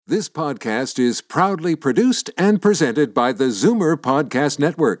This podcast is proudly produced and presented by the Zoomer Podcast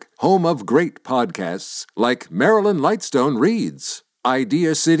Network, home of great podcasts like Marilyn Lightstone Reads,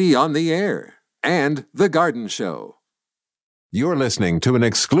 Idea City on the Air, and The Garden Show. You're listening to an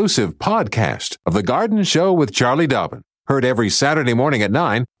exclusive podcast of The Garden Show with Charlie Dobbin, heard every Saturday morning at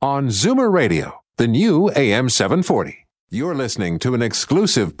 9 on Zoomer Radio, the new AM 740. You're listening to an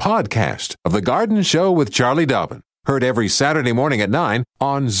exclusive podcast of The Garden Show with Charlie Dobbin, heard every Saturday morning at 9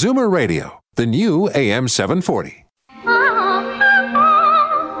 on Zoomer Radio, the new AM 740.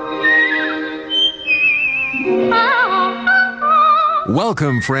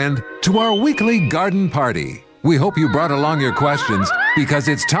 Welcome, friend, to our weekly garden party. We hope you brought along your questions because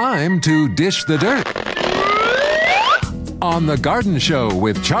it's time to dish the dirt. On The Garden Show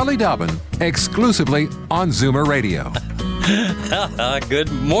with Charlie Dobbin, exclusively on Zoomer Radio.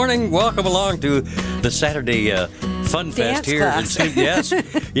 Good morning. Welcome along to the Saturday Fun Fest here. Yes.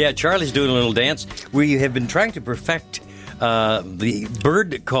 Yeah, Charlie's doing a little dance. We have been trying to perfect the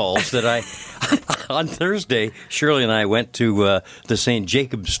bird calls that I... On Thursday, Shirley and I went to the St.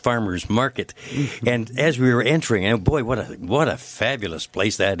 Jacobs Farmers Market, and as we were entering, and boy, what a fabulous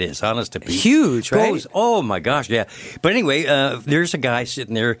place that is, honest to be. Huge, right? Oh, my gosh, yeah. But anyway, there's a guy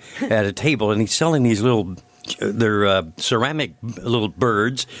sitting there at a table, and he's selling these they're ceramic little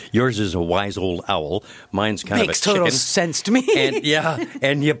birds. Yours is a wise old owl. Mine's kind Makes of a chicken. Makes total sense to me. And yeah,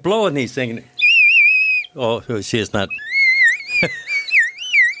 and you blow in these things. Oh, see, it's not.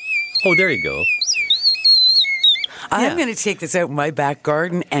 Oh, there you go. I'm going to take this out in my back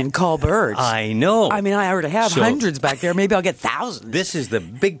garden and call birds. I know. I mean, I already have hundreds back there. Maybe I'll get thousands. This is the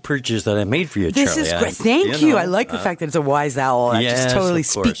big purchase that I made for you, Charlie. This is great. Thank you. I like the fact that it's a wise owl. That just totally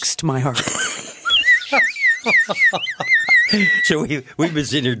speaks to my heart. So we've been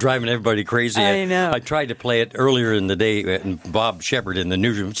sitting here driving everybody crazy. I know. I tried to play it earlier in the day, and Bob Shepard in the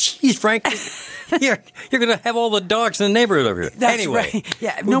newsroom. Jeez, Frank, you're going to have all the dogs in the neighborhood over here. That's anyway. Right.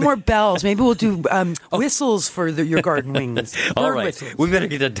 Yeah, no more bells. Maybe we'll do whistles for your garden wings. All right. Whistles. We better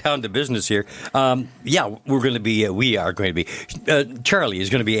get down to business here. We are going to be, Charlie is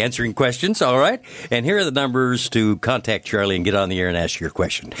going to be answering questions, all right? And here are the numbers to contact Charlie and get on the air and ask your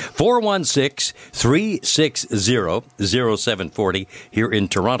question. 416-360-0740 here in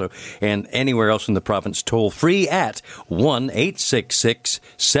Toronto, and anywhere else in the province, toll free at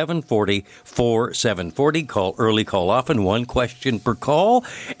 1-866-740-4740. Call early, call often, one question per call.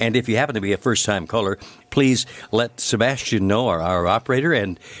 And if you happen to be a first-time caller, please let Sebastian know, our operator,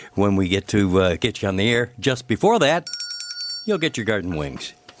 and when we get to get you on the air, just before that, you'll get your garden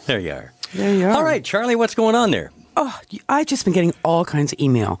wings. There you are. There you are. All right, Charlie, what's going on there? Oh, I've just been getting all kinds of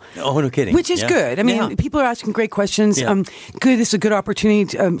email. Oh, no kidding. Which is good. I mean, people are asking great questions. Yeah. Good. This is a good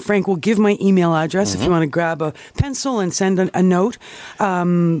opportunity. Frank will give my email address if you want to grab a pencil and send a note.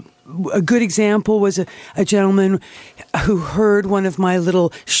 A good example was a gentleman who heard one of my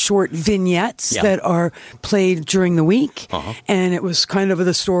little short vignettes that are played during the week. And it was kind of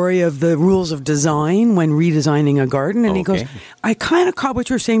the story of the rules of design when redesigning a garden. And he goes, I kind of caught what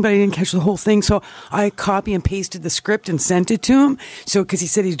you were saying, but I didn't catch the whole thing. So I copy and pasted the script and sent it to him. So, because he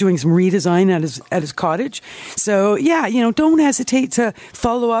said he's doing some redesign at his cottage. So, yeah, don't hesitate to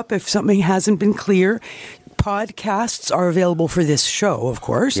follow up if something hasn't been clear. Podcasts are available for this show, of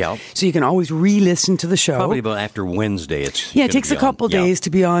course. Yeah. So you can always re-listen to the show. Probably about after Wednesday. It takes a couple days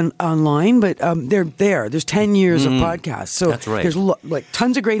to be online, but they're there. There's 10 years of podcasts. So that's right. There's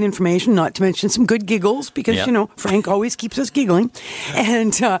tons of great information, not to mention some good giggles, because, Frank always keeps us giggling.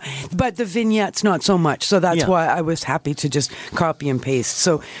 And but the vignettes, not so much. So that's why I was happy to just copy and paste.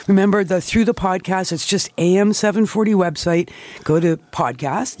 So remember, through the podcast, it's just AM 740 website. Go to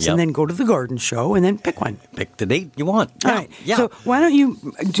podcasts and then go to The Garden Show and then pick one. Pick the date you want. All right. Yeah. So why don't you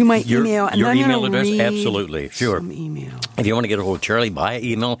do my email? And your I'm email gonna address? read Absolutely. Sure. Some email. If you want to get a hold of Charlie by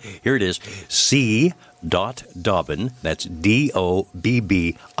email, here it is. C.Dobbin, that's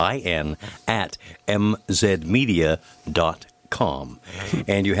DOBBIN, at mzmedia.com.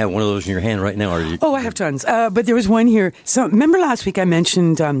 And you have one of those in your hand right now? Oh, I have tons. But there was one here. So remember last week I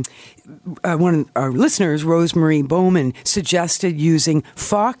mentioned one of our listeners, Rosemary Bowman, suggested using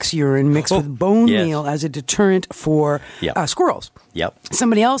fox urine mixed with bone meal as a deterrent for squirrels. Yep.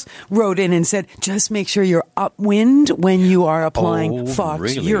 Somebody else wrote in and said, just make sure you're upwind when you are applying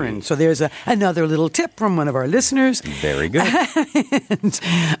fox urine. So there's another little tip from one of our listeners. Very good. And,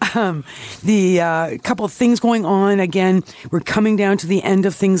 the couple of things going on. Again, we're we're coming down to the end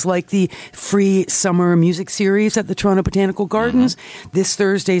of things like the free summer music series at the Toronto Botanical Gardens. This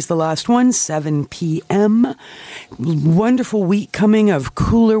Thursday is the last one, 7 p.m. Wonderful week coming of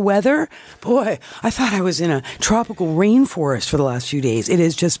cooler weather. Boy, I thought I was in a tropical rainforest for the last few days. It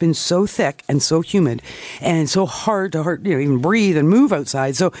has just been so thick and so humid and so hard to even breathe and move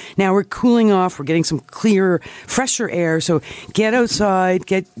outside. So now we're cooling off. We're getting some clearer, fresher air. So get outside,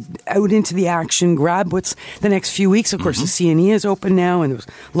 get out into the action, grab what's the next few weeks. Of course, the CNE is open now, and there's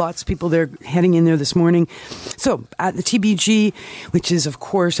lots of people there heading in there this morning. So at the TBG, which is, of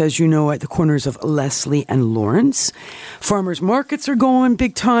course, as you know, at the corners of Leslie and Lawrence, farmers markets are going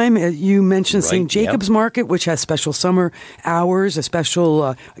big time. You mentioned St. Jacob's Market, which has special summer hours, a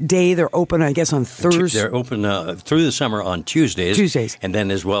special day. They're open, I guess, on Thursday. They're open through the summer on Tuesdays. And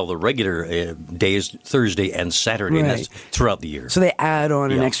then as well, the regular days, Thursday and Saturday, and that's throughout the year. So they add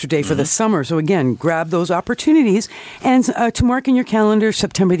on an extra day for the summer. So again, grab those opportunities. And to mark in your calendar,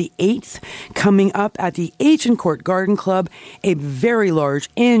 September the 8th, coming up at the Agincourt Garden Club, a very large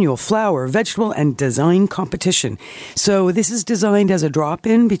annual flower, vegetable, and design competition. So this is designed as a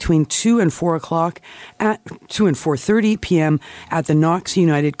drop-in between 2 and 4 o'clock at 2 and 4:30 p.m. at the Knox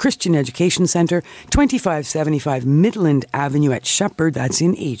United Christian Education Center, 2575 Midland Avenue at Shepherd. That's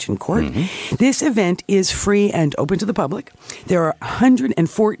in Agincourt. This event is free and open to the public. There are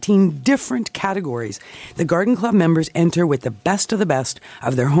 114 different categories. The Garden Club members enter with the best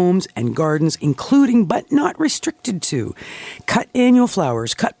of their homes and gardens, including but not restricted to cut annual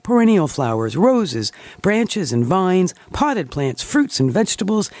flowers, cut perennial flowers, roses, branches and vines, potted plants, fruits and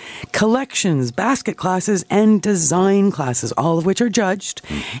vegetables, collections, basket classes, and design classes, all of which are judged.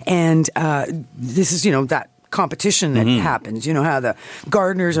 And this is, that competition that happens. You know how the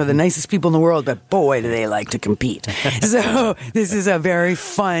gardeners are the nicest people in the world, but boy, do they like to compete. So this is a very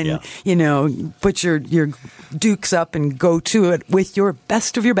fun, put your dukes up and go to it with your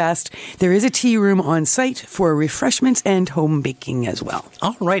best of your best. There is a tea room on site for refreshments and home baking as well.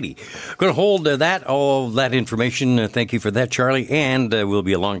 All righty. Going to hold all that information. Thank you for that, Charlie. And we'll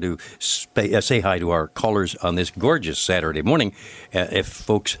be along to say hi to our callers on this gorgeous Saturday morning. If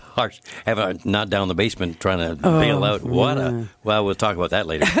folks have not down the basement trying to bail out, well, we'll talk about that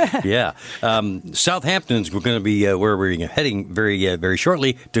later. Southampton's we're going to be where we're heading very, very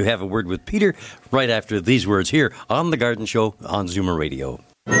shortly to have a word with Peter right after these words here on The Garden Show on Zoomer Radio.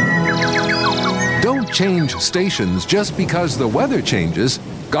 Don't change stations just because the weather changes.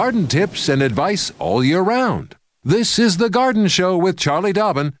 Garden tips and advice all year round. This is The Garden Show with Charlie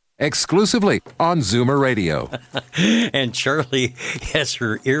Dobbin, exclusively on Zoomer Radio. And Charlie has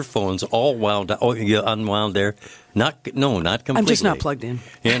her earphones all wound up. Oh, you unwound there? Not completely. I'm just not plugged in.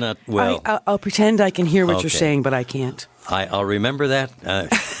 You're not, well. I'll pretend I can hear what you're saying, but I can't. I'll remember that.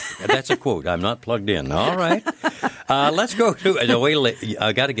 That's a quote. I'm not plugged in. All right. Let's go to... wait,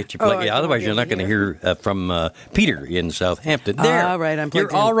 I got to get you plugged in. Otherwise, you're not going to hear from Peter in Southampton. There. All right, I'm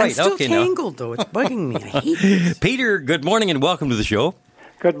plugged in. You're all right. I'm still tangled, though. It's bugging me. I hate this. Peter, good morning and welcome to the show.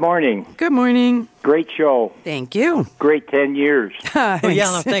 Good morning. Good morning. Great show. Thank you. Great 10 years.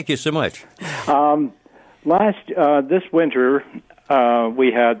 Thank you so much. This winter,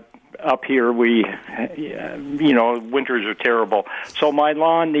 we had up here, winters are terrible. So my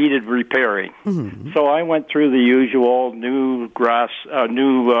lawn needed repairing. So I went through the usual new grass,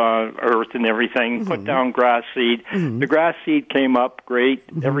 new earth and everything, put down grass seed. The grass seed came up great.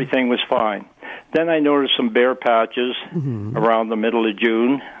 Everything was fine. Then I noticed some bare patches around the middle of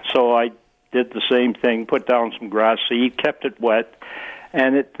June, so I did the same thing, put down some grass seed, kept it wet,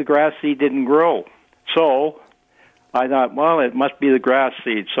 and the grass seed didn't grow. So I thought, well, it must be the grass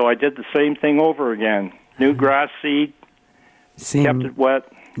seed. So I did the same thing over again. New grass seed, kept it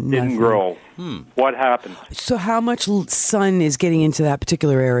wet, didn't grow. What happened? So how much sun is getting into that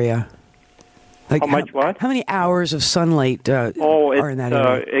particular area? How much what? How many hours of sunlight are in that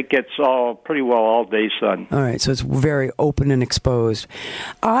area? It gets pretty well all day sun. All right, so it's very open and exposed.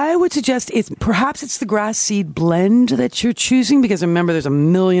 I would suggest perhaps it's the grass seed blend that you're choosing, because remember there's a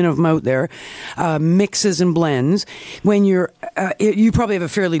million of them out there, mixes and blends. When you probably have a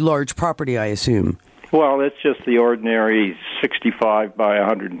fairly large property, I assume. Well, it's just the ordinary 65 by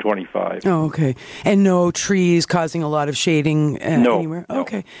 125. Oh, okay. And no trees causing a lot of shading anywhere? No.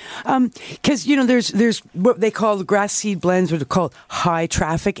 Okay. Because, there's what they call the grass seed blends, what are called high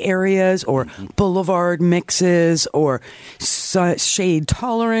traffic areas or boulevard mixes or shade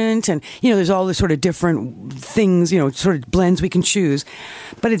tolerant. And, there's all this sort of different things, sort of blends we can choose.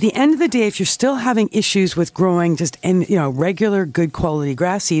 But at the end of the day, if you're still having issues with growing regular good quality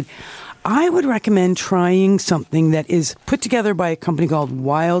grass seed, I would recommend trying something that is put together by a company called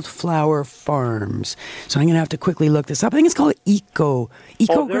Wildflower Farms. So I'm going to have to quickly look this up. I think it's called Eco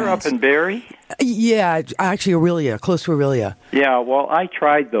they're up in Barrie? Yeah, actually Aurelia, close to Aurelia. Yeah, well, I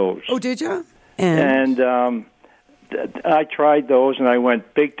tried those. Oh, did you? And I tried those, and I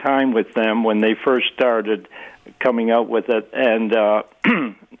went big time with them when they first started coming out with it. And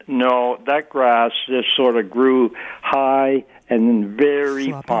no, that grass just sort of grew high and very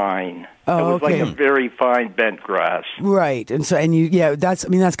Floppy. fine. Oh, it was okay. like a very fine bent grass. Right. And so, that's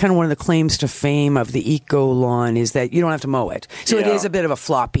kind of one of the claims to fame of the eco lawn is that you don't have to mow it. So it is a bit of a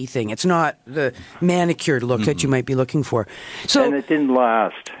floppy thing. It's not the manicured look that you might be looking for. So, and it didn't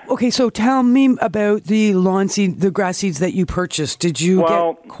last. Okay, so tell me about the the grass seeds that you purchased. Did you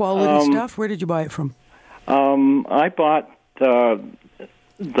get quality stuff? Where did you buy it from? I bought the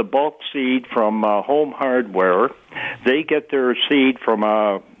bulk seed from Home Hardware. They get their seed from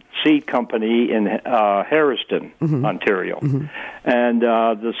a seed company in Harriston, Ontario. And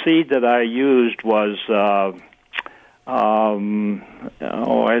the seed that I used was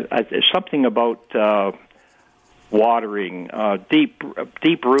something about watering, deep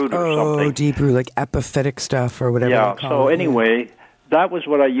root or something. Oh, deep root, like epiphytic stuff or whatever. Yeah, they call so it. anyway, that was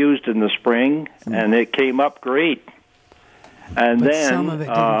what I used in the spring, and it came up great. And But then some of it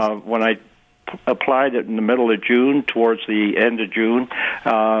didn't. when I applied it in the middle of June, towards the end of June,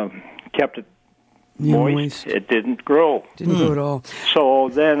 kept it moist. It didn't grow. Didn't grow at all. So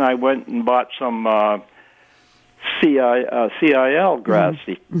then I went and bought some CIL grass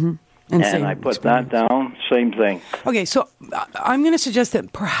seed. And I put that down, same thing. Okay, so I'm going to suggest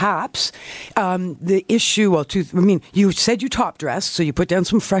that perhaps the issue, you said you top dressed, so you put down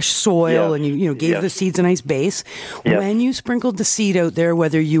some fresh soil and you gave the seeds a nice base. Yes. When you sprinkled the seed out there,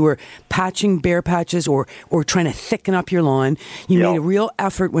 whether you were patching bare patches or trying to thicken up your lawn, you made a real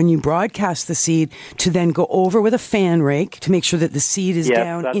effort when you broadcast the seed to then go over with a fan rake to make sure that the seed is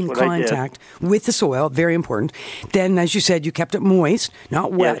down in contact with the soil, very important. Then, as you said, you kept it moist,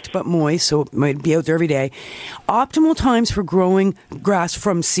 not wet, but moist. So it might be out there every day. Optimal times for growing grass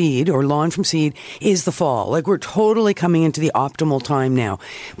from seed or lawn from seed is the fall. Like we're totally coming into the optimal time now.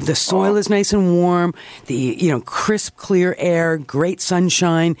 The soil is nice and warm, the crisp, clear air, great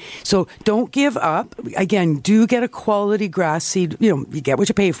sunshine. So don't give up. Again, do get a quality grass seed. You get what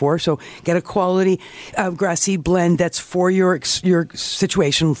you pay for. So get a quality grass seed blend that's for your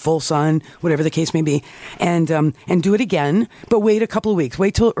situation, full sun, whatever the case may be, and do it again. But wait a couple of weeks.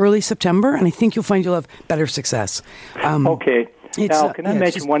 Wait till early September, and I think you'll find you'll have better success. Okay. Now, can I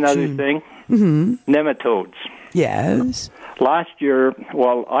mention one other thing? Nematodes. Yes. Last year,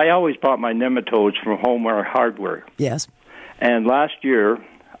 I always bought my nematodes from Home Hardware. Yes. And last year,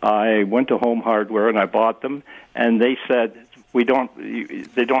 I went to Home Hardware and I bought them, and they said they don't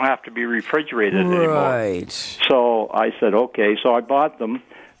have to be refrigerated anymore. Right. So I said, okay. So I bought them,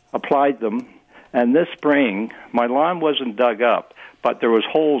 applied them, and this spring, my lawn wasn't dug up, but there was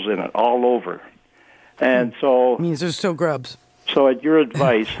holes in it all over. And so... means there's still grubs. So at your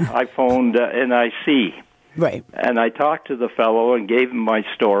advice, I phoned NIC. Right. And I talked to the fellow and gave him my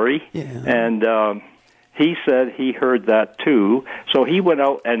story. Yeah. And he said he heard that too. So he went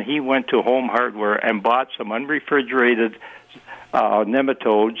out and he went to Home Hardware and bought some unrefrigerated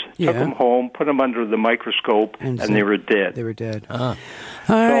nematodes, took them home, put them under the microscope, and they were dead. They were dead. All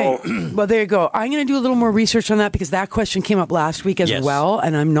right. Well, there you go. I'm going to do a little more research on that because that question came up last week as well,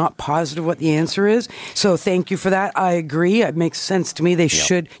 and I'm not positive what the answer is. So thank you for that. I agree. It makes sense to me. They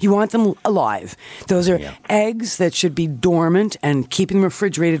should. You want them alive. Those are eggs that should be dormant, and keeping them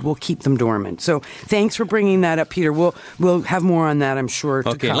refrigerated will keep them dormant. So thanks for bringing that up, Peter. We'll have more on that, I'm sure.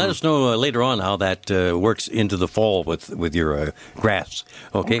 Okay, let us know later on how that works into the fall with your grass.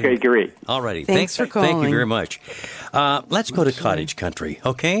 Okay, great. All righty. Thanks for calling. Thank you very much. Let's go to cottage country.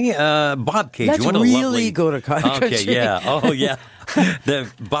 Okay, Bob Cajun. Let's what a really lovely... go to cottage country. Okay, yeah. Oh, yeah.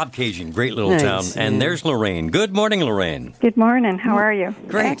 The Bob Cajun, great little town. And there's Lorraine. Good morning, Lorraine. Good morning. How are you?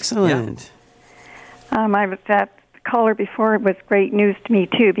 Great. Excellent. That caller before was great news to me,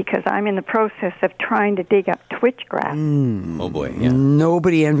 too, because I'm in the process of trying to dig up twitchgrass. Oh, boy, yeah.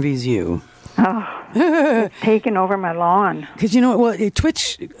 Nobody envies you. Oh, it's taken over my lawn. Because you know what? Well,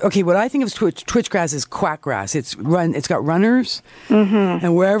 what I think of twitchgrass is quackgrass. It's got runners,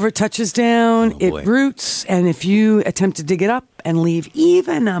 and wherever it touches down, it roots. And if you attempt to dig it up and leave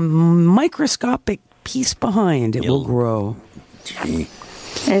even a microscopic piece behind, it will grow. Gee.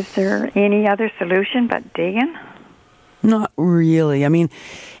 Is there any other solution but digging? Not really. I mean,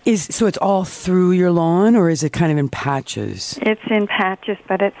 so it's all through your lawn, or is it kind of in patches? It's in patches,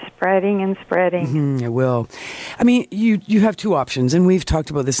 but it's spreading and spreading. It will. I mean, you have two options, and we've talked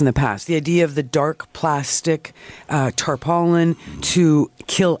about this in the past. The idea of the dark plastic tarpaulin to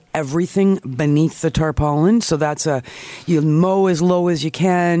kill everything beneath the tarpaulin. So that's you mow as low as you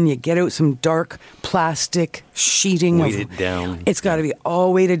can. You get out some dark plastic sheeting. Weighted down. It's got to be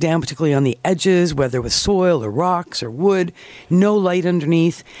all weighted down, particularly on the edges, whether with soil or rocks or wood. No light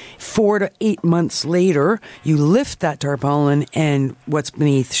underneath. 4 to 8 months later, you lift that tarpaulin, and what's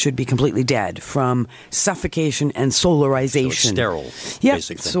beneath should be completely dead from suffocation and solarization. So it's sterile, yep.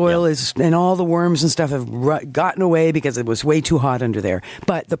 basically. Soil is, and all the worms and stuff have gotten away because it was way too hot under there.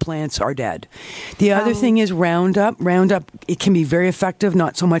 But the plants are dead. The other thing is Roundup. Roundup, it can be very effective,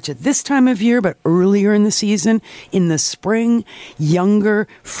 not so much at this time of year, but earlier in the season. In the spring, younger,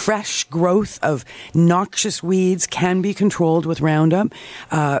 fresh growth of noxious weeds can be controlled with Roundup.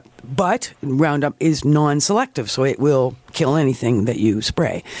 But Roundup is non-selective, so it will kill anything that you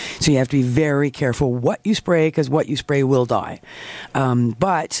spray. So you have to be very careful what you spray, because what you spray will die.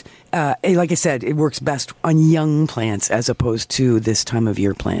 But like I said, it works best on young plants as opposed to this time of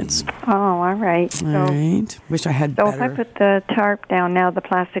year plants. Oh, all right. All right. Wish I had better. So if I put the tarp down now, the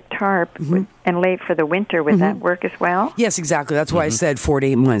plastic tarp, and lay it for the winter, would that work as well? Yes, exactly. That's why I said 4 to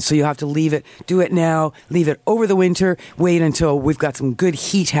 8 months. So you have to leave it, do it now, leave it over the winter, wait until we've got some good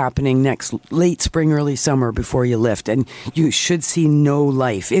heat happening next late spring, early summer before you lift. And you should see no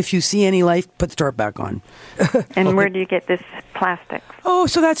life. If you see any life, put the tarp back on. And where do you get this plastic? Oh,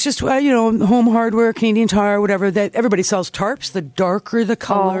 so that's just, Home Hardware, Canadian Tire, whatever. That everybody sells tarps. The darker the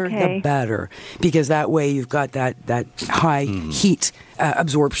color, the better. Because that way you've got that high heat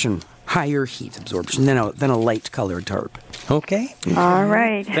absorption. Higher heat absorption than a light-colored tarp. Okay. All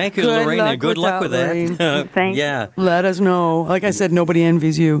right. Thank you, Lorraine, and good luck with that. Thanks. Yeah. Let us know. Like I said, nobody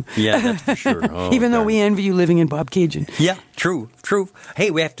envies you. Yeah, that's for sure. Oh, even though we envy you living in Bobcaygeon. Yeah, true.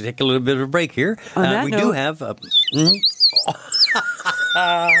 Hey, we have to take a little bit of a break here. We do have... there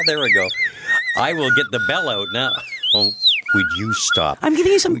we go. I will get the bell out now. Oh, would you stop? I'm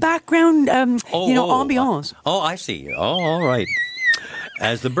giving you some background, ambiance. I see. Oh, all right.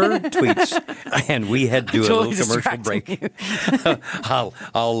 As the bird tweets, and we head to a little commercial break.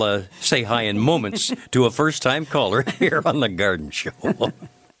 I'll say hi in moments to a first-time caller here on The Garden Show.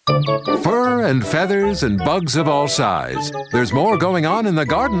 Fur and feathers and bugs of all size. There's more going on in the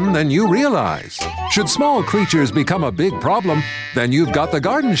garden than you realize. Should small creatures become a big problem, then you've got The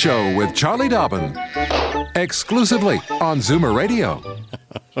Garden Show with Charlie Dobbin. Exclusively on Zoomer Radio.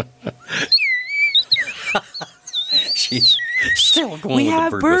 She's still going We with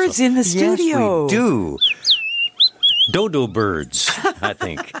have the bird birds whistle. in the studio. Yes, we do. Dodo birds, I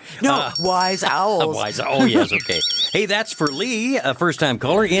think. No, wise owls. Oh, yes, okay. Hey, that's for Lee, a first-time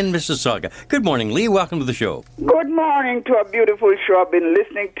caller in Mississauga. Good morning, Lee. Welcome to the show. Good morning to a beautiful show. I've been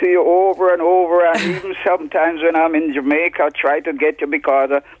listening to you over and over, and even sometimes when I'm in Jamaica, I try to get you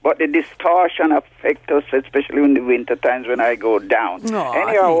but the distortion affects us, especially in the winter times when I go down.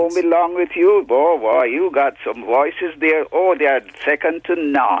 Anyhow, I won't be long with you. Boy, you got some voices there. Oh, they are second to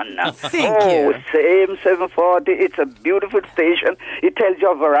none. Thank you. Same 740. It's a beautiful station. It tells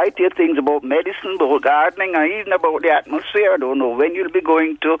you a variety of things about medicine, about gardening, and even about the atmosphere. I don't know when you'll be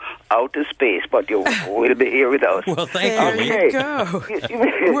going to outer space, but you will be here with us. Well, thank you, Lee. There you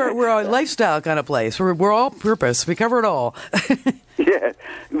go. we're a lifestyle kind of place. We're all purpose. We cover it all. Yeah.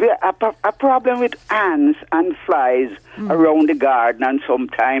 A problem with ants and flies around the garden and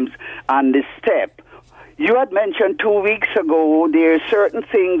sometimes on the step. You had mentioned 2 weeks ago there are certain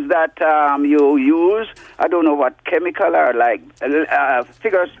things that you use. I don't know what chemical or like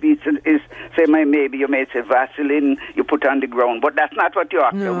figure of speech is. Say maybe you may say Vaseline you put on the ground, but that's not what your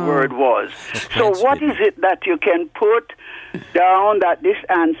actual word was. So what is it that you can put down that this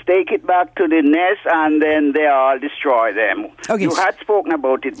ants take it back to the nest and then they all destroy them? Okay. You had spoken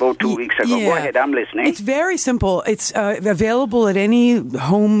about it about 2 weeks ago. Yeah. Go ahead, I'm listening. It's very simple. It's available at any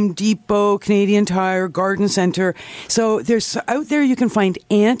Home Depot, Canadian Tire, Garden Center. So there's out there you can find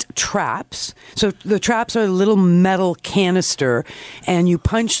ant traps. So the traps are a little metal canister, and you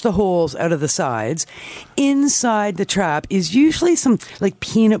punch the holes out of the sides. Inside the trap is usually some like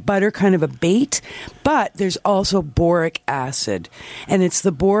peanut butter kind of a bait, But there's also boric acid, and it's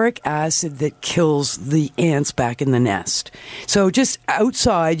the boric acid that kills the ants back in the nest. So just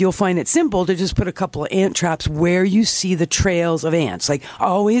outside, you'll find it simple to just put a couple of ant traps where you see the trails of ants. Like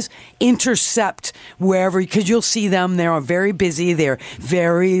always intercept wherever, because you'll see them. They're very busy. They're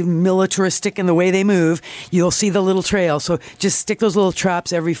very militaristic in the way they move. You'll see the little trail. So just stick those little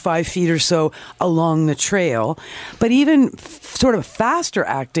traps every 5 feet or so along the trail. But even sort of faster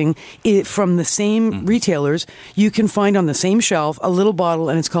acting from the same retailers, you can find on the same shelf a little bottle,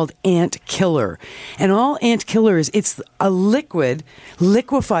 and it's called Ant Killer. And all Ant Killer is, it's a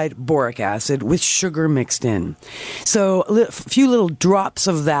liquefied boric acid with sugar mixed in. So a few little drops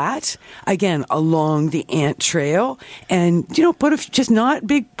of that, again, along the ant trail. And, put just not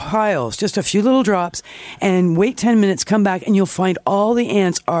big piles, just a few little drops, and wait 10 minutes, come back, and you'll find all the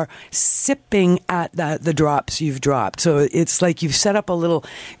ants are sipping at the drops you've dropped. So it's like you've set up a little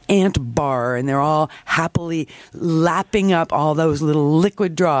ant bar, and they're all happily lapping up all those little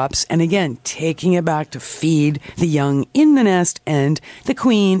liquid drops, and again, taking it back to feed the young in the nest and the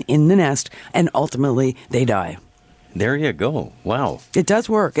queen in the nest, and ultimately they die. There you go. Wow. It does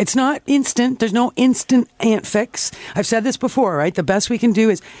work. It's not instant. There's no instant ant fix. I've said this before, right? The best we can do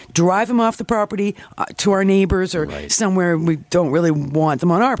is drive them off the property to our neighbors or somewhere we don't really want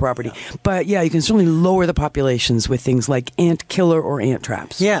them on our property. Yeah. But yeah, you can certainly lower the populations with things like Ant Killer or ant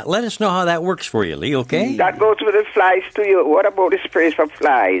traps. Yeah, let us know how that works for you, Lee, okay? That goes with the flies to you. What about the sprays for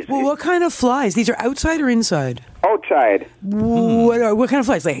flies? Well, what kind of flies? These are outside or inside? Outside. What kind of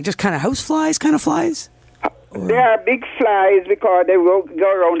flies? Like just kind of house flies kind of flies? They are big flies because they go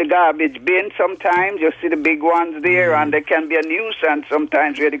around the garbage bin sometimes. You see the big ones there, and there can be a nuisance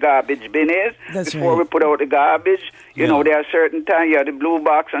sometimes where the garbage bin is. That's before we put out the garbage. You know, there are certain times you have the blue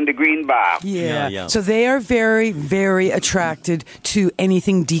box and the green box. Yeah. So they are very, very attracted to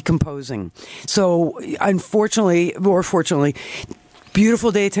anything decomposing. So unfortunately, or fortunately,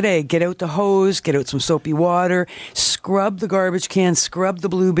 beautiful day today. Get out the hose, get out some soapy water, scrub the garbage cans, scrub the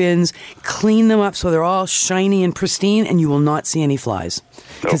blue bins, clean them up so they're all shiny and pristine, and you will not see any flies.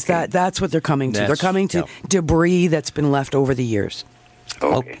 Because that's what they're coming to. They're coming to debris that's been left over the years.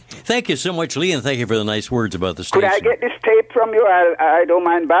 Okay. Thank you so much, Lee, and thank you for the nice words about the station. Could I get this tape from you? I don't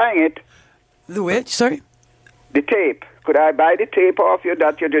mind buying it. The which? Sorry? The tape. Could I buy the tape off you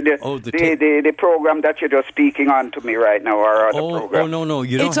that you did the program that you're just speaking on to me right now, or other program? Oh, no,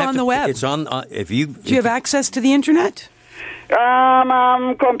 you don't. It's on the web. It's on. Do you have access to the internet?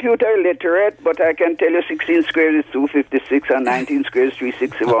 I'm computer illiterate, but I can tell you 16 squares is 256 and 19 squares is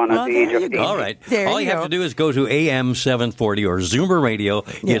 361 at the age of 80. All right. All you have to do is go to AM 740 or Zoomer Radio.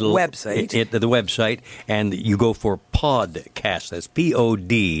 Website. The website, and you go for podcast. That's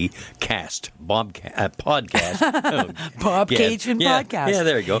P-O-D, cast. Podcast. Bob Cajun Podcast. Yeah,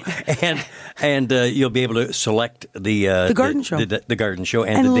 there you go. And you'll be able to select the garden show. The garden show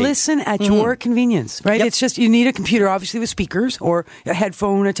and the listen at your convenience, right? Yep. It's just you need a computer, obviously, with speakers or a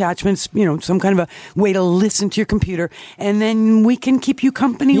headphone attachments, some kind of a way to listen to your computer, and then we can keep you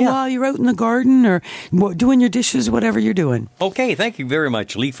company while you're out in the garden or doing your dishes, whatever you're doing. Okay, thank you very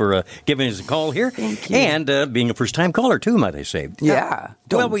much, Lee, for giving us a call here. Thank you. And being a first-time caller, too, might I say. Yeah.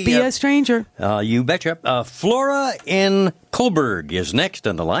 Don't be a stranger. You betcha. Flora in Coburg is next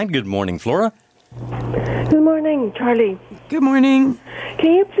on the line. Good morning, Flora. Good morning, Charlie. Good morning.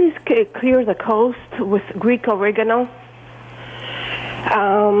 Can you please clear the coast with Greek oregano?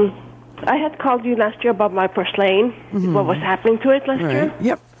 I had called you last year about my purslane, what was happening to it last year.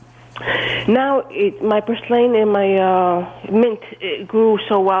 Yep. Now, my purslane and my mint grew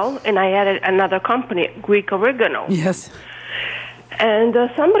so well, and I added another company, Greek oregano. Yes. And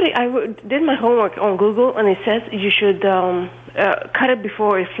I did my homework on Google, and it says you should cut it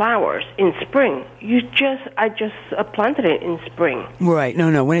before it flowers in spring. I just planted it in spring. Right.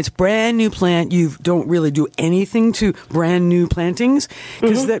 No. When it's brand new plant, you don't really do anything to brand new plantings.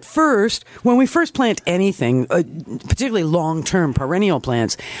 Because at first, when we first plant anything, particularly long-term perennial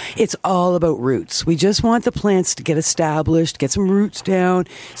plants, it's all about roots. We just want the plants to get established, get some roots down.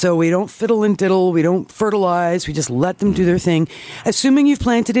 So we don't fiddle and diddle. We don't fertilize. We just let them do their thing. Assuming you've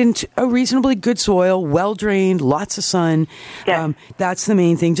planted into a reasonably good soil, well-drained, lots of sun. Yeah. That's the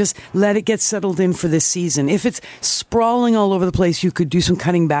main thing. Just let it get settled in for this season. If it's sprawling all over the place, you could do some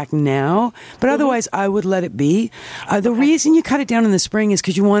cutting back now. But otherwise, I would let it be. The reason you cut it down in the spring is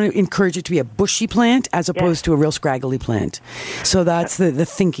because you want to encourage it to be a bushy plant as opposed to a real scraggly plant. So that's the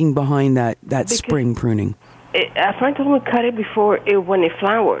thinking behind that spring pruning. A friend told me cut it when it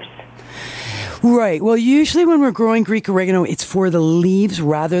flowers. Right. Well, usually when we're growing Greek oregano, it's for the leaves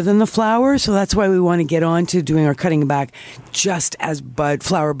rather than the flowers. So that's why we want to get on to doing our cutting back just as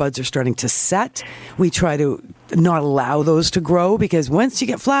flower buds are starting to set. We try to not allow those to grow because once you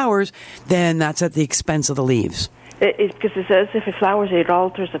get flowers, then that's at the expense of the leaves. It's because it says if it flowers, it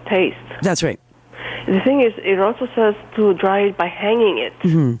alters the taste. That's right. The thing is, it also says to dry it by hanging it.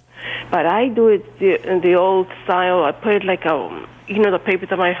 Mm-hmm. But I do it in the old style. I put it like the paper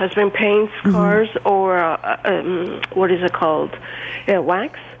that my husband paints cars, or what is it called?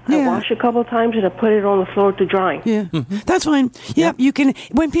 Wax. Yeah. I wash a couple times and I put it on the floor to dry. Yeah, that's fine. Yeah, you can.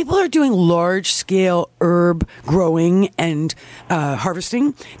 When people are doing large scale herb growing and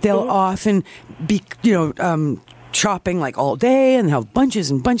harvesting, they'll often be, chopping like all day and have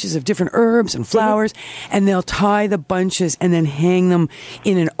bunches and bunches of different herbs and flowers, and they'll tie the bunches and then hang them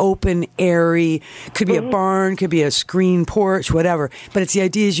in an open area. Could be a barn, could be a screen porch, whatever. But it's the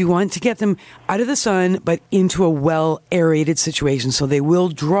idea is you want to get them out of the sun but into a well aerated situation so they will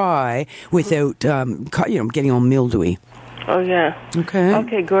dry without getting all mildewy. Oh, yeah. Okay.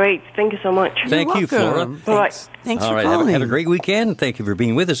 Okay, great. Thank you so much. Thank you, Flora. Thanks. Thanks All for right, calling. have a great weekend. Thank you for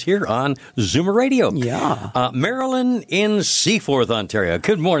being with us here on Zoomer Radio. Yeah. Marilyn in Seaforth, Ontario.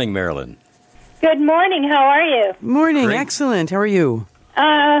 Good morning, Marilyn. Good morning. How are you? Morning. Great. Excellent. How are you?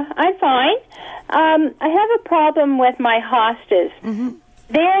 I'm fine. I have a problem with my hostas.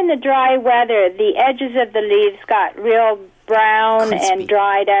 There in the dry weather, the edges of the leaves got real brown Crispy. and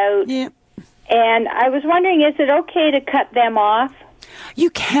dried out. Yeah. And I was wondering, is it okay to cut them off? You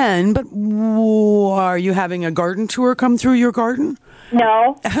can, but are you having a garden tour come through your garden?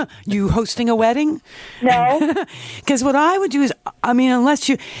 No. You hosting a wedding? No. Because what I would do is, unless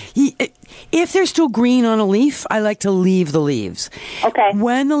if they're still green on a leaf, I like to leave the leaves. Okay.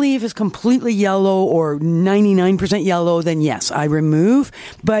 When the leaf is completely yellow or 99% yellow, then yes, I remove.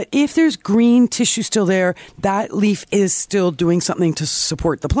 But if there's green tissue still there, that leaf is still doing something to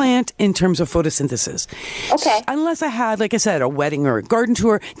support the plant in terms of photosynthesis. Okay. Unless I had, like I said, a wedding or a garden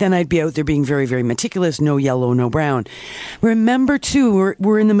tour, then I'd be out there being very, very meticulous, no yellow, no brown. Remember, too,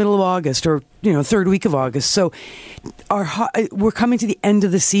 we're in the middle of August or third week of August. So we're coming to the end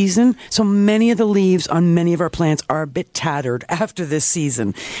of the season. So many of the leaves on many of our plants are a bit tattered after this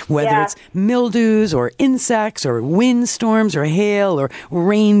season, whether it's mildews or insects or windstorms or hail or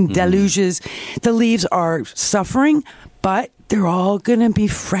rain deluges. The leaves are suffering, but they're all going to be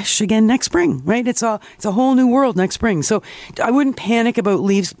fresh again next spring, right? It's a whole new world next spring. So I wouldn't panic about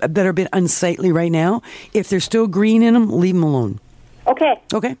leaves that are a bit unsightly right now. If they're still green in them, leave them alone. Okay.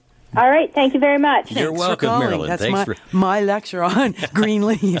 Okay. All right. Thank you very much. You're welcome, Marilyn. That's Thanks my lecture on green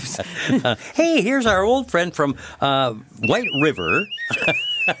leaves. Hey, here's our old friend from White River.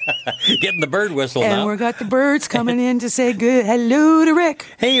 Getting the bird whistle And now. we've got the birds coming in to say good hello to Rick.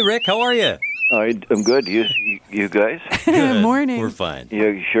 Hey, Rick, how are you? I'm good. You guys? Good. Morning. We're fine.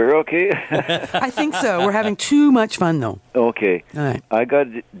 You sure okay? I think so. We're having too much fun, though. Okay. All right. I got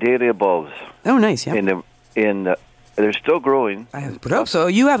dahlia bulbs. Oh, nice. Yeah. They're still growing. I would hope so.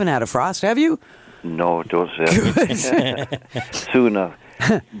 You haven't had a frost, have you? No, don't say that. Soon enough.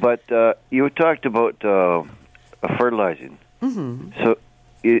 But you talked about fertilizing. Mm-hmm. So,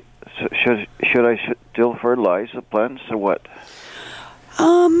 should I still fertilize the plants or what?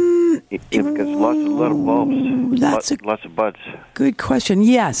 Because lot of bulbs, lots of buds. Good question.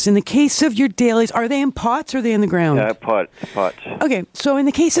 Yes, in the case of your dahlias, are they in pots or are they in the ground? Yeah, pots. Okay, so in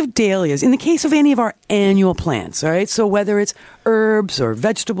the case of dahlias, in the case of any of our annual plants, all right, so whether it's herbs or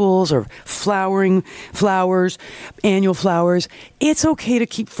vegetables or flowers, annual flowers, it's okay to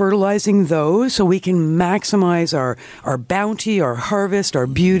keep fertilizing those so we can maximize our bounty, our harvest, our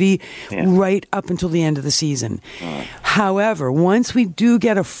beauty right up until the end of the season. Right. However, once we do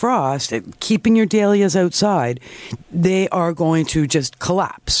get a frost, keeping your dahlias outside, they are going to just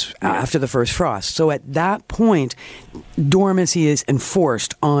collapse after the first frost. So at that point, dormancy is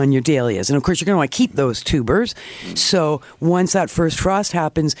enforced on your dahlias. And of course, you're going to want to keep those tubers. So once that first frost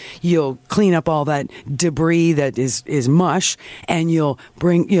happens, you'll clean up all that debris that is mush, and you'll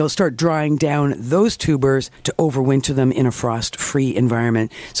start drying down those tubers to overwinter them in a frost-free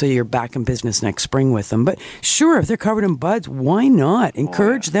environment. So you're back in business next spring with them. But sure, if they're covered in buds, why not?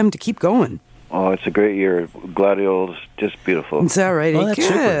 Encourage them to keep going. Oh, it's a great year. Gladiols, just beautiful. Is that right? Well, that's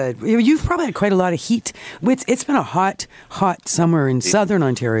good. super. You've probably had quite a lot of heat. It's been a hot summer in southern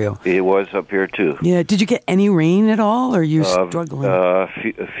Ontario. It was up here, too. Yeah. Did you get any rain at all, or are you struggling? A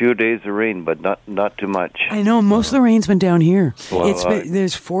few days of rain, but not too much. I know. Most of the rain's been down here. Well,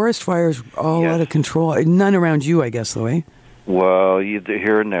 there's forest fires all out of control. None around you, I guess, though, eh? Well,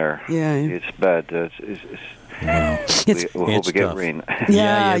 here and there. Yeah. It's bad. We'll hope we get rain.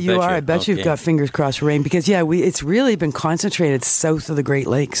 Yeah, you are. I bet Okay. you've got fingers crossed for rain because, it's really been concentrated south of the Great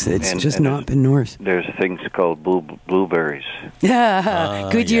Lakes. It's just not been north. There's things called blueberries. Yeah,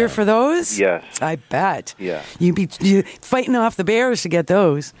 good year for those? Yes. I bet. Yeah. You'd be fighting off the bears to get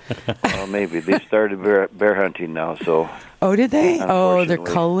those. Well, maybe. They started bear hunting now, so... Oh, did they? Oh, they're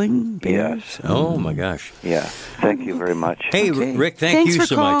Unfortunately. culling bears? Yes. Oh, my gosh. Yeah. Thank you very much. Hey, Okay. Rick, Thanks thank you for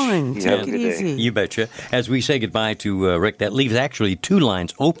so calling. much. You have Take a it good day. easy. You betcha. As we say goodbye to Rick, that leaves actually 2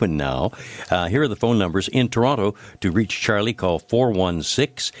 lines open now. Here are the phone numbers. In Toronto, to reach Charlie, call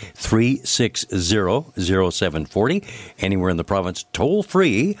 416-360-0740. Anywhere in the province, toll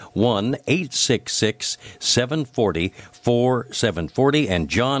free, 1-866-740-4740. And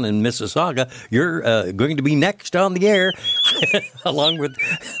John in Mississauga, you're going to be next on the air, along with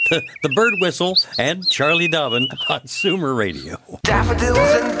the bird whistle and Charlie Dobbin on Zoomer Radio. Daffodils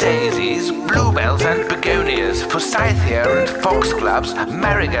and daisies, bluebells and begonias, forsythia and foxgloves,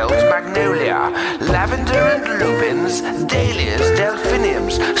 marigolds, magnolia, lavender and lupins, dahlias,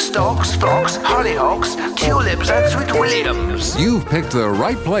 delphiniums, stalks, phlox, hollyhocks, tulips and sweet williams. You've picked the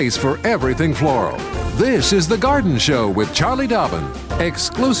right place for everything floral. This is The Garden Show with Charlie Dobbin,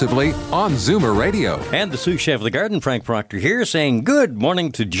 exclusively on Zoomer Radio. And the sous chef of the garden, Frank Proctor, here saying good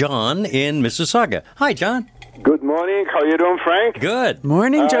morning to John in Mississauga. Hi, John. Good morning. How you doing, Frank? Good.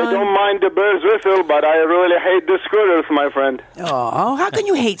 Morning, John. I don't mind the bird's whistle, but I really hate the squirrels, my friend. Oh, how can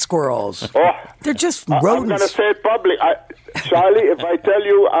you hate squirrels? Oh, They're just I'm going to rodents. say it publicly. Charlie, if I tell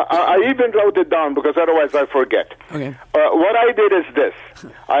you, I even wrote it down because otherwise I forget. Okay. What I did is this.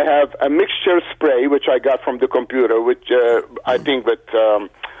 I have a mixture spray, which I got from the computer, which I think with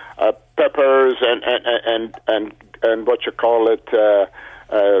peppers and what you call it,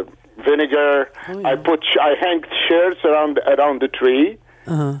 vinegar. Oh, yeah. I hanged shirts around the tree.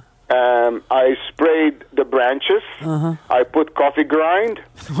 Uh-huh. I sprayed the branches. Uh-huh. I put coffee grind.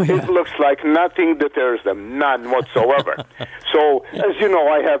 Oh, yeah. It looks like nothing deters them, none whatsoever. So, as you know,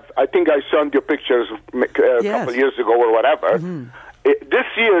 I think I sent you pictures a couple years ago or whatever. Mm-hmm. This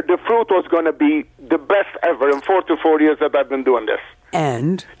year, the fruit was going to be the best ever in 4 to 4 years that I've been doing this.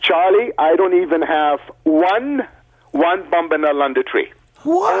 And? Charlie, I don't even have one bombanel on the tree.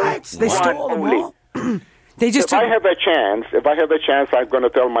 What? They stole them only. all? They just If I have a chance, I'm going to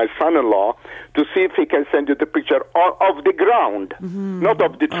tell my son-in-law to see if he can send you the picture of the ground, not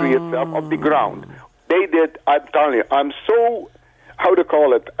of the tree itself, of the ground. They did. I'm telling you, I'm so, how to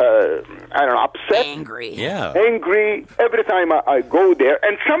call it, upset. Angry. Yeah. Angry every time I go there.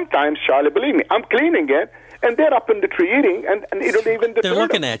 And sometimes, Charlie, believe me, I'm cleaning it, and they're up in the tree eating, and it don't even They're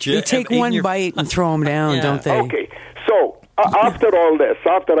looking at you. They take one bite and throw them down, Yeah. don't they? Okay, so after all this,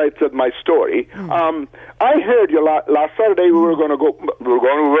 after I said my story, I heard you last Saturday. We were on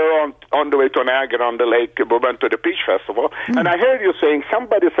the way to Niagara on the lake. We went to the Peach Festival, and I heard you saying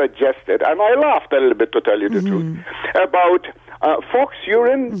somebody suggested, and I laughed a little bit to tell you the truth, about fox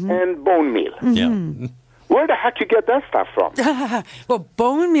urine and bone meal. Yeah. Where the heck you get that stuff from? Well,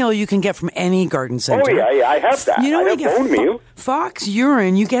 bone meal you can get from any garden center. Oh yeah, I have that. You know I where have you get bone meal. fox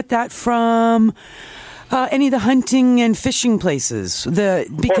urine? You get that from any of the hunting and fishing places.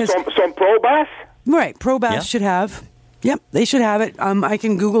 Because some ProBass. Right, ProBass Yeah. should have. Yep, they should have it. I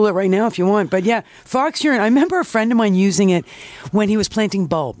can Google it right now if you want. But yeah, fox urine. I remember a friend of mine using it when he was planting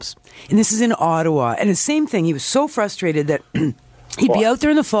bulbs. And this is in Ottawa. And the same thing, he was so frustrated that he'd be out there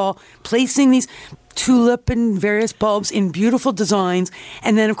in the fall placing these tulip and various bulbs in beautiful designs.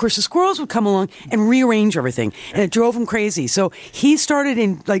 And then, of course, the squirrels would come along and rearrange everything. And it drove him crazy. So he started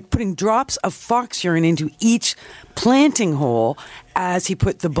putting drops of fox urine into each planting hole as he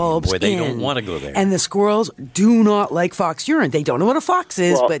put the bulbs in. Boy, they don't want to go there. And the squirrels do not like fox urine. They don't know what a fox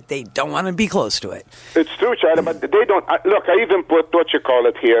is, Well, but they don't want to be close to it. It's true, Charlie, but they don't. Look, I even put what you call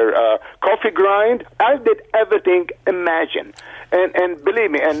it here, coffee grind. I did everything imagine. And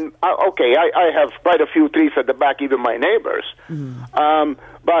believe me, I have quite a few trees at the back, even my neighbors.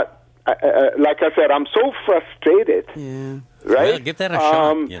 But like I said, I'm so frustrated. Yeah. Right? Well, give that a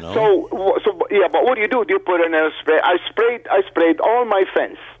shot, you know. So yeah, but what do? Do you put in a spray? I sprayed all my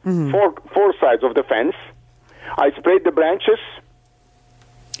fence, four sides of the fence. I sprayed the branches.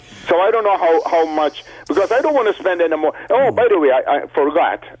 So I don't know how much, because I don't want to spend any more. Oh, by the way, I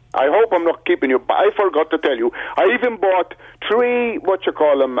forgot. I hope I'm not keeping you, but I forgot to tell you. I even bought 3,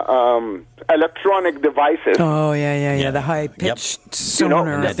 electronic devices. Oh, yeah. The high-pitched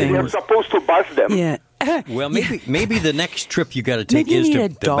sonar They're things. supposed to buzz them. Yeah. Well, maybe the next trip you got to take is to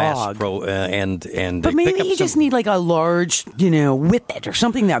the Bass Pro and but maybe you just need like a large, whippet or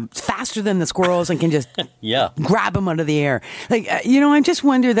something that's faster than the squirrels and can just grab them out of the air. Like, I just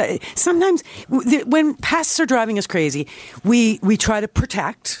wonder that sometimes when pests are driving us crazy, we try to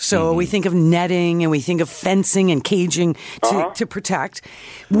protect. So we think of netting and we think of fencing and caging to protect,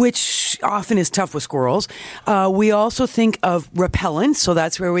 which often is tough with squirrels. We also think of repellents. So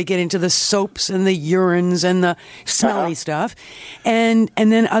that's where we get into the soaps and the urines and the smelly stuff. And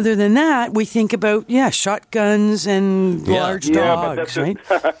then other than that, we think about, shotguns and large dogs, right?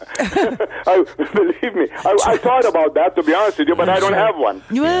 Believe me, I thought about that, to be honest with you, but I don't have one.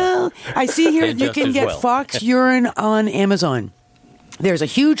 Well, I see here you can get fox urine on Amazon. There's a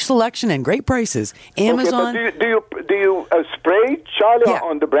huge selection and great prices. Amazon. Okay, but do you spray, Charlie,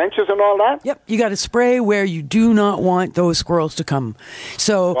 on the branches and all that? Yep, you got to spray where you do not want those squirrels to come.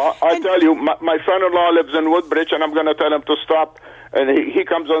 So I tell you, my son-in-law lives in Woodbridge, and I'm going to tell him to stop. And he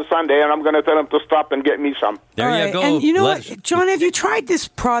comes on Sunday, and I'm going to tell him to stop and get me some. There you go. And you know what, John? Have you tried this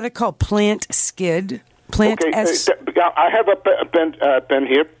product called Plant Skid? Plant S. I have a pen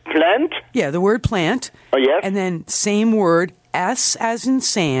here. Plant. Yeah, the word plant. Oh yes. And then same word. S as in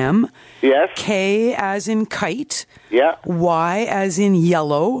Sam. Yes. K as in kite. Yeah. Y as in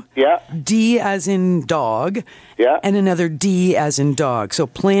yellow. Yeah. D as in dog. Yeah. And another D as in dog. So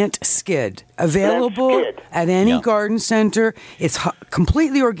Plant Skid. Available at any garden center. It's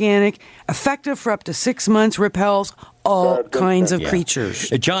completely organic, effective for up to 6 months, repels all kinds of creatures.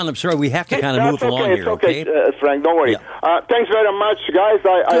 John, I'm sorry, we have to kind of move along here, okay? Frank, don't worry. Thanks very much, guys.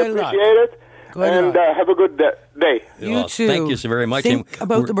 I appreciate it. And have a good day. You too. Thank you so very much. Think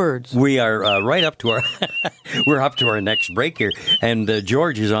about the birds. We are right up to our we're up to our next break here, and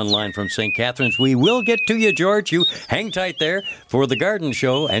George is online from St. Catharines. We will get to you, George. You hang tight there for the Garden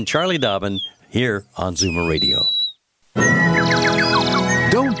Show and Charlie Dobbin here on Zoomer Radio.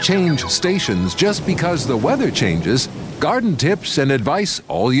 Don't change stations just because the weather changes. Garden tips and advice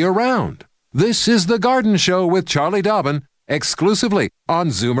all year round. This is the Garden Show with Charlie Dobbin, exclusively on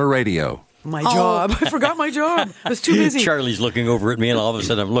Zoomer Radio. My job. I forgot my job. I was too busy. Charlie's looking over at me, and all of a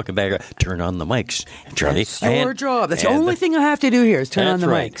sudden I'm looking back. Turn on the mics, Charlie. That's your job. That's the only thing I have to do here is turn on the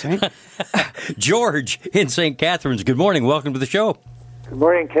mics, right? George in St. Catharines, good morning. Welcome to the show. Good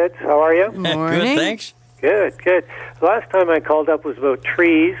morning, kids. How are you? Morning. Good, thanks. Good. The last time I called up was about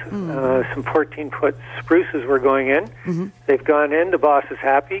trees. Some 14-foot spruces were going in. Mm-hmm. They've gone in. The boss is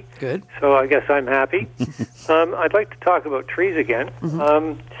happy. Good. So I guess I'm happy. I'd like to talk about trees again.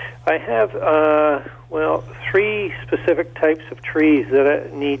 Mm-hmm. I have, 3 specific types of trees that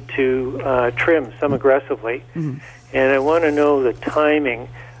I need to trim, some aggressively. Mm-hmm. And I want to know the timing.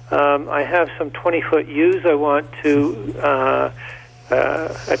 I have some 20-foot yews I want to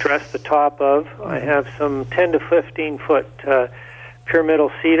address the top of. I have some 10 to 15-foot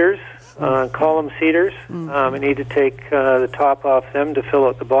pyramidal cedars, column cedars. I need to take the top off them to fill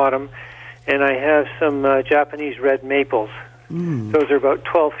out the bottom. And I have some Japanese red maples. Those are about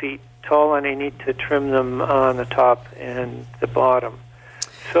 12 feet tall, and I need to trim them on the top and the bottom.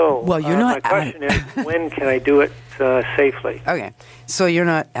 So my question is, when can I do it safely? Okay. So you're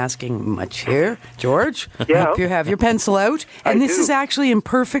not asking much here, George. Yeah. I hope you have your pencil out. And this is actually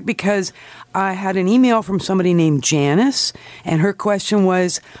imperfect because I had an email from somebody named Janice, and her question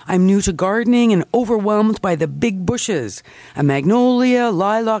was, I'm new to gardening and overwhelmed by the big bushes, a magnolia,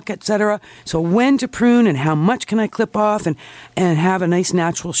 lilac, etc. So when to prune and how much can I clip off and have a nice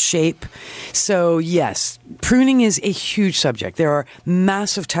natural shape? So yes, pruning is a huge subject. There are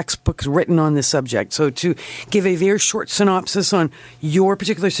massive textbooks written on this subject. So to give a very short synopsis on your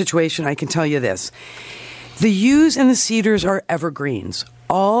particular situation, I can tell you this. The yews and the cedars are evergreens.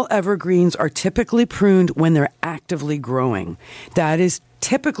 All evergreens are typically pruned when they're actively growing. That is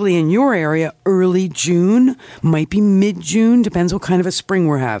typically in your area early June, might be mid-June, depends what kind of a spring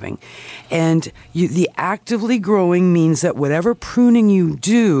we're having. And the actively growing means that whatever pruning you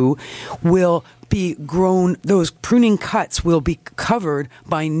do will be grown, those pruning cuts will be covered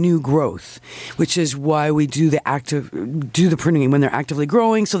by new growth, which is why we do the pruning when they're actively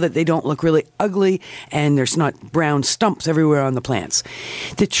growing, so that they don't look really ugly and there's not brown stumps everywhere on the plants.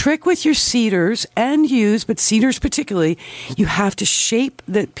 The trick with your cedars and yews, but cedars particularly, you have to shape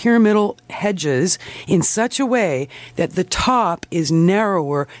the pyramidal hedges in such a way that the top is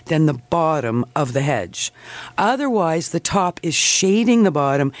narrower than the bottom of the hedge. Otherwise, the top is shading the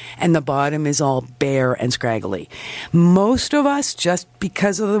bottom and the bottom is all small, bare, and scraggly. Most of us, just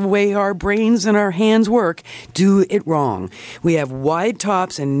because of the way our brains and our hands work, do it wrong. We have wide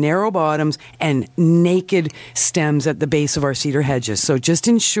tops and narrow bottoms and naked stems at the base of our cedar hedges. So just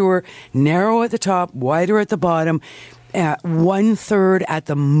ensure narrow at the top, wider at the bottom. 1/3 at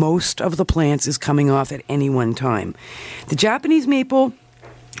the most of the plants is coming off at any one time. The Japanese maple,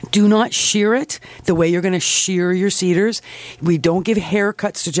 do not shear it the way you're going to shear your cedars. We don't give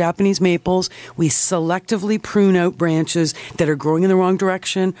haircuts to Japanese maples. We selectively prune out branches that are growing in the wrong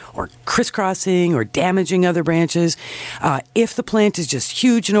direction or crisscrossing or damaging other branches. If the plant is just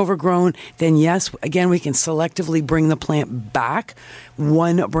huge and overgrown, then yes, again, we can selectively bring the plant back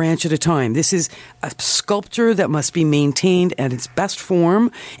one branch at a time. This is a sculpture that must be maintained at its best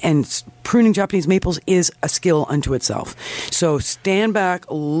form, and pruning Japanese maples is a skill unto itself. So stand back,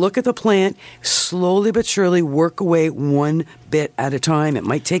 look at the plant, slowly but surely work away one bit at a time. It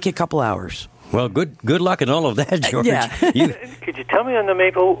might take you a couple hours. Well, good luck in all of that, George. Yeah. Could you tell me on the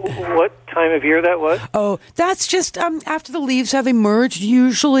maple what time of year that was? Oh, that's just after the leaves have emerged.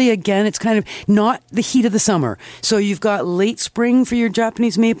 Usually, again, it's kind of not the heat of the summer. So you've got late spring for your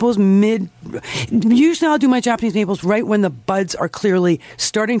Japanese maples, usually I'll do my Japanese maples right when the buds are clearly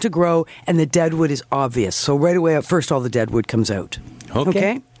starting to grow and the deadwood is obvious. So right away at first, all the deadwood comes out.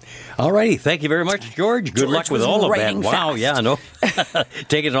 Okay. All righty. Thank you very much, George. Good luck with all of that. Wow. Fast. Yeah, I know.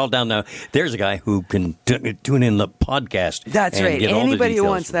 Taking it all down now. There's a guy who can tune in the podcast. That's right. Anybody who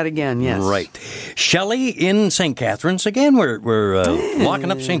wants that again, yes. Right. Shelley in St. Catharines. Again, we're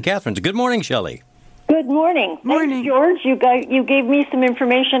locking up St. Catharines. Good morning, Shelley. Good morning. Morning. Thanks, George. You gave me some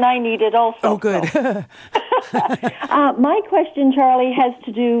information I needed also. Oh, good. My question, Charlie, has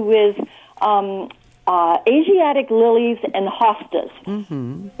to do with Asiatic lilies and hostas.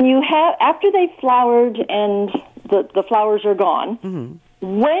 Mm-hmm. You have, after they've flowered and the flowers are gone, mm-hmm.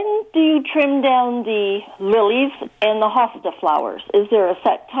 When do you trim down the lilies and the hosta flowers? Is there a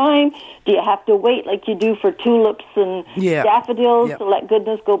set time? Do you have to wait like you do for tulips and daffodils to let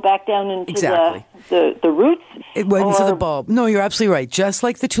goodness go back down into the roots? It went into the bulb. No, you're absolutely right. Just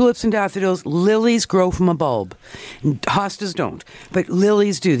like the tulips and daffodils, lilies grow from a bulb. Hostas don't, but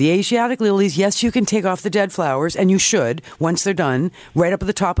lilies do. The Asiatic lilies, yes, you can take off the dead flowers, and you should, once they're done, right up at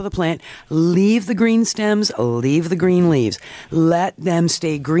the top of the plant. Leave the green stems, leave the green leaves. Let them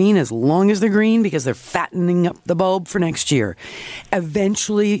stay green as long as they're green because they're fattening up the bulb for next year.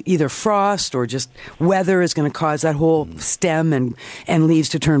 Eventually, either frost or just weather is going to cause that whole stem and leaves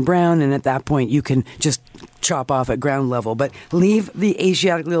to turn brown, and at that point you can just chop off at ground level, but leave the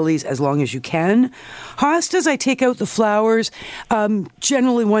Asiatic lilies as long as you can. Hostas, I take out the flowers.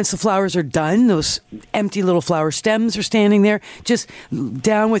 Generally, once the flowers are done, those empty little flower stems are standing there. Just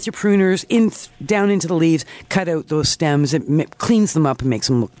down with your pruners, down into the leaves, cut out those stems. It cleans them up and makes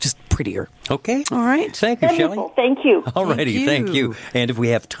them look just prettier. Okay. All right. Thank you, Shelley. Thank you. All righty. Thank you. And if we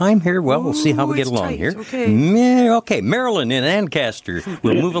have time here, well, we'll see how we get along tight. here. Okay. Okay. Marilyn in Ancaster.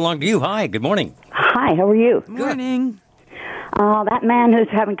 We'll move along to you. Hi. Good morning. Hi, how are you? Morning. That man who's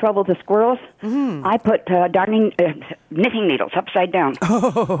having trouble with the squirrels, I put knitting needles upside down.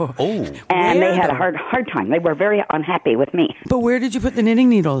 Oh. And they had a hard time. They were very unhappy with me. But where did you put the knitting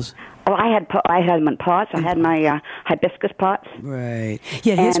needles? Oh, I had them in pots. I had my hibiscus pots. Right.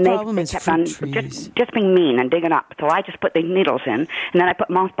 Yeah, his problem is fruit trees. Just being mean and digging up. So I just put the needles in, and then I put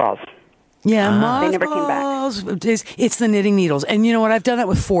mothballs. Yeah, mothballs. They never came back. It's the knitting needles. And you know what? I've done that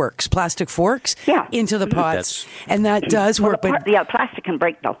with forks, plastic forks, into the pots. And that does work. But plastic can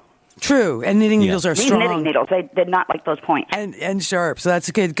break, though. True, and knitting needles are strong. Knitting needles, they did not like those points. And sharp, so that's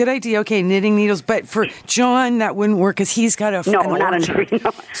a good idea. Okay, knitting needles, but for John, that wouldn't work because he's got a... No, not a tree,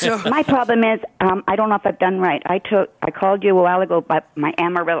 no. So my problem is, I don't know if I've done right. I called you a while ago about my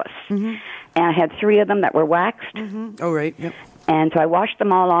amaryllis, and I had 3 of them that were waxed. Mm-hmm. Oh, right, yep. And so I washed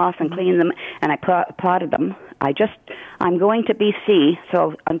them all off and cleaned them, and I potted them. I'm going to BC,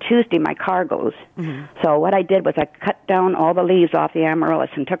 so on Tuesday my car goes. So what I did was I cut down all the leaves off the amaryllis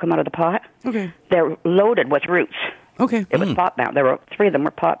and took them out of the pot. Okay. They're loaded with roots. Okay. It was pot bound. There were 3 of them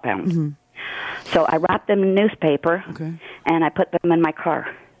were pot bound. So I wrapped them in newspaper, and I put them in my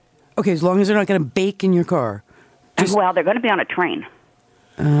car. Okay, as long as they're not going to bake in your car. Well, they're going to be on a train.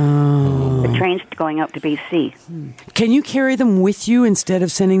 Oh. The train's going out to BC. Can you carry them with you instead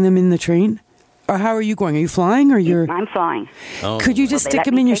of sending them in the train? Or how are you going? Are you flying or you're... I'm flying. Could you just stick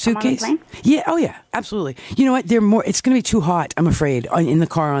them in your suitcase? On the Yeah. Oh, yeah. Absolutely. You know what? It's going to be too hot, I'm afraid, in the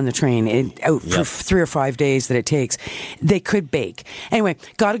car, on the train, for 3 or 5 days that it takes. They could bake. Anyway,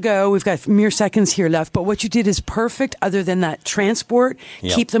 got to go. We've got mere seconds here left. But what you did is perfect, other than that transport.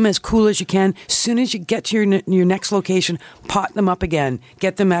 Yep. Keep them as cool as you can. As soon as you get to your next location, pot them up again.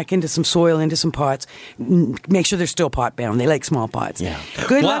 Get them back into some soil, into some pots. Make sure they're still pot bound. They like small pots. Yeah.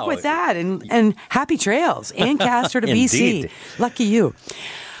 Good luck with that. And happy trails. Ancaster to BC. Lucky you.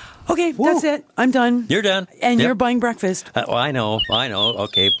 Okay, that's it. I'm done. You're done. And you're buying breakfast. I know.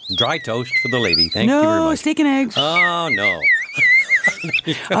 Okay. Dry toast for the lady. Thank you very much. No, steak and eggs. Oh, no.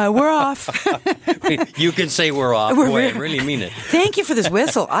 We're off. You can say we're off. Boy, I really mean it. Thank you for this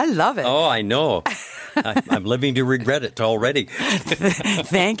whistle. I love it. Oh, I know. I'm living to regret it already.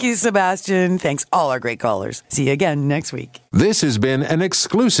 Thank you, Sebastian. Thanks all our great callers. See you again next week. This has been an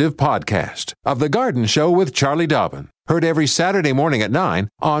exclusive podcast of The Garden Show with Charlie Dobbin. Heard every Saturday morning at 9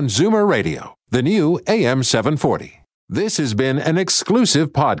 on Zoomer Radio, the new AM 740. This has been an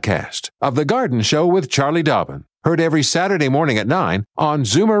exclusive podcast of The Garden Show with Charlie Dobbin. Heard every Saturday morning at 9 on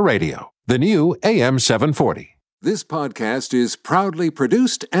Zoomer Radio, the new AM 740. This podcast is proudly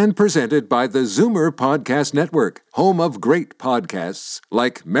produced and presented by the Zoomer Podcast Network, home of great podcasts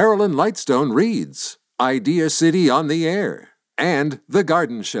like Marilyn Lightstone Reads, Idea City on the Air, and The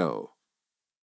Garden Show.